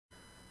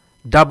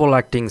Double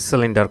acting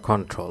cylinder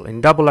control.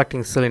 In double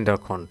acting cylinder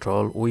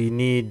control, we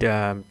need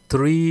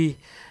three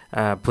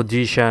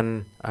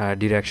position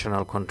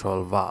directional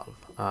control valve.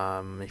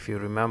 If you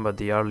remember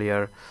the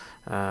earlier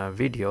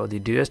video, the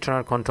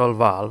directional control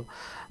valve,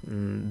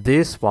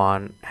 this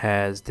one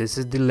has, this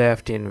is the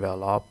left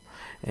envelope,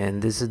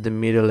 and this is the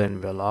middle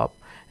envelope,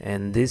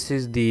 and this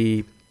is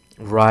the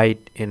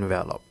right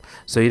envelope.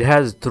 So it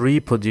has three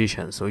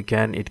positions, so it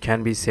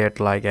can be set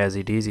like as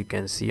it is. You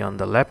can see on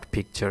the left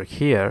picture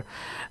here.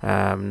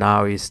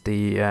 Now is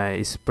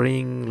the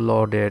spring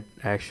loaded.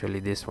 Actually,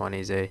 this one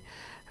is a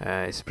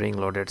spring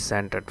loaded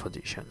centered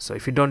position. So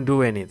if you don't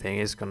do anything,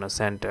 it's gonna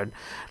centered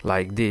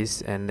like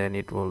this, and then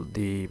it will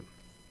the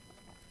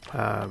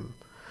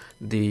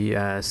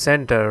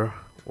center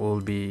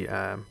will be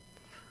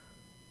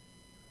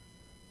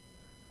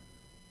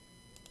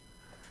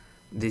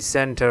the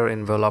center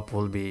envelope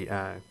will be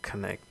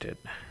connected.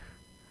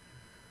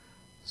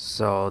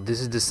 So this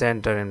is the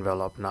center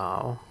envelope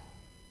now.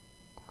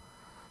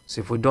 So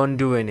if we don't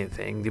do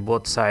anything, the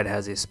both side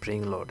has a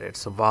spring loaded,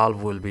 so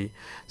valve will be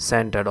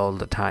centered all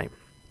the time.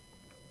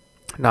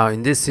 Now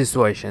in this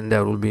situation,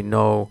 there will be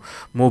no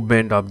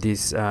movement of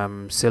this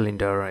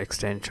cylinder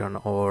extension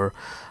or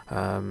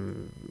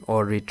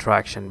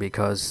retraction,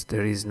 because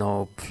there is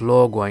no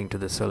flow going to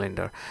the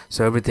cylinder.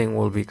 So everything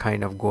will be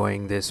kind of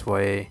going this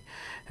way,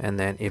 and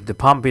then if the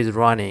pump is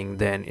running,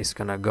 then it's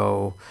gonna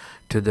go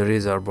to the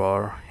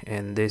reservoir,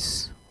 and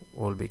this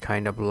will be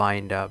kind of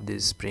lined up,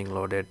 this spring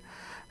loaded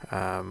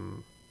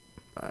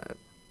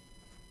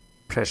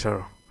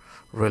pressure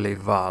relief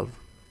valve,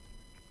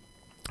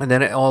 and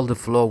then all the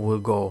flow will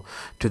go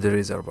to the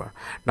reservoir.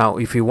 Now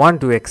if you want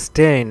to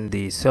extend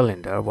the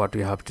cylinder, what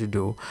we have to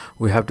do,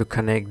 we have to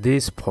connect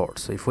this port.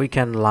 So if we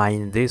can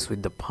line this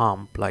with the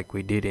pump like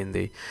we did in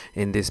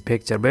this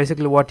picture,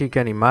 basically what you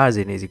can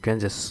imagine is you can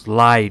just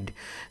slide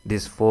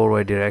this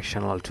four-way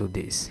directional to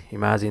this.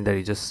 Imagine that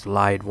you just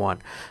slide one,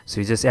 so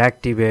you just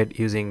activate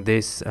using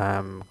this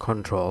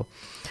control,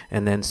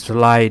 and then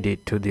slide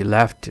it to the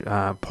left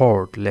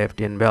port,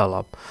 left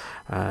envelope.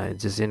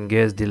 Just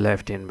engage the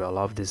left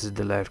envelope. This is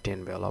the left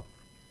envelope,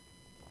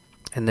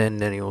 and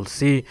then you will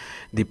see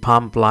the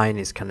pump line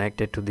is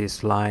connected to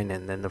this line,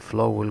 and then the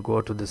flow will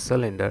go to the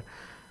cylinder,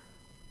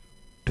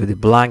 to the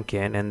blank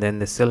end, and then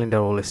the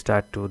cylinder will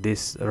start to,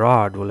 this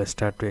rod will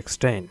start to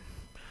extend.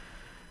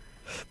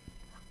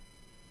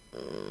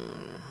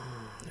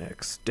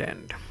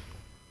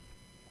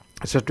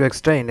 So to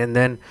extend, and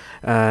then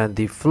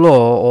the flow,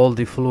 all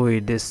the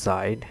fluid this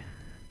side,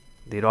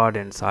 the rod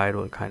end side,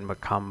 will kind of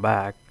come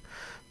back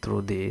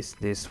through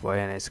this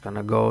way, and it's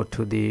gonna go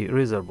to the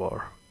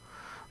reservoir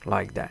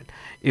like that.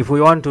 If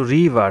we want to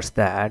reverse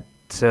that,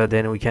 so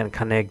then we can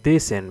connect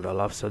this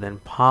envelope. So then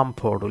pump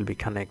port will be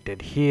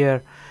connected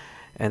here,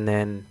 and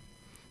then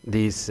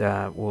this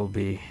will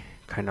be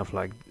kind of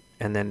like,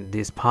 and then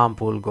this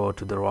pump will go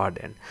to the rod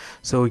end.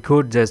 So we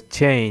could just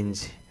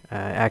change,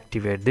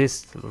 activate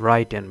this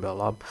right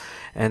envelope,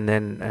 and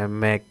then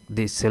make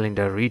this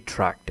cylinder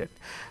retracted.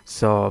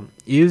 So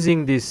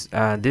using this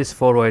this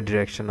four-way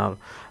directional,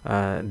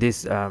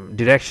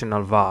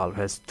 directional valve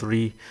has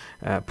three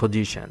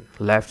position: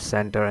 left,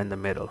 center, and the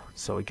middle.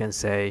 So we can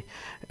say,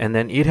 and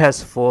then it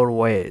has four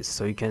ways.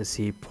 So you can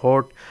see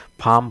port,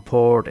 pump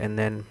port, and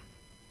then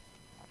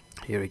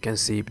here you can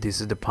see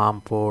this is the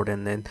pump port,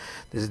 and then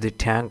this is the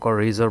tank or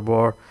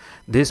reservoir.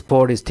 This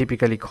port is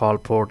typically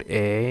called port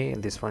A,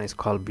 and this one is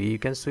called B. You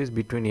can switch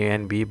between A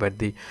and B, but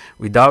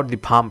without the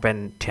pump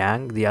and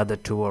tank, the other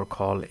two are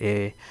called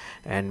A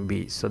and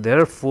B. So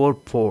there are four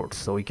ports.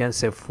 So we can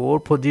say four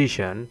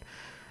position.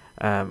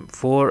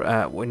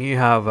 When you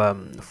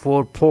have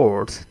four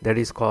ports, that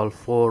is called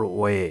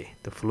four-way.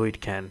 The fluid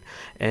can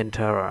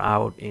enter or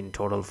out in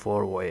total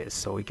four ways.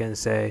 So we can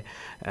say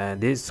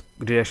this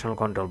directional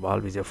control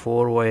valve is a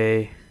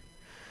four-way.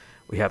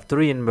 We have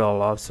three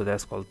envelopes, so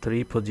that's called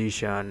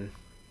three-position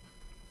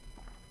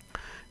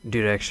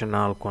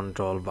directional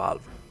control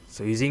valve.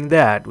 So using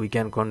that, we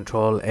can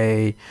control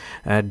a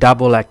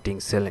double acting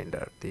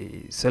cylinder.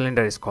 The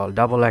cylinder is called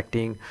double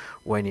acting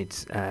when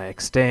it's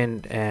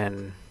extend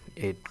and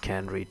it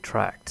can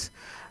retract,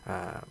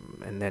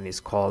 and then it's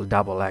called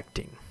double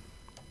acting.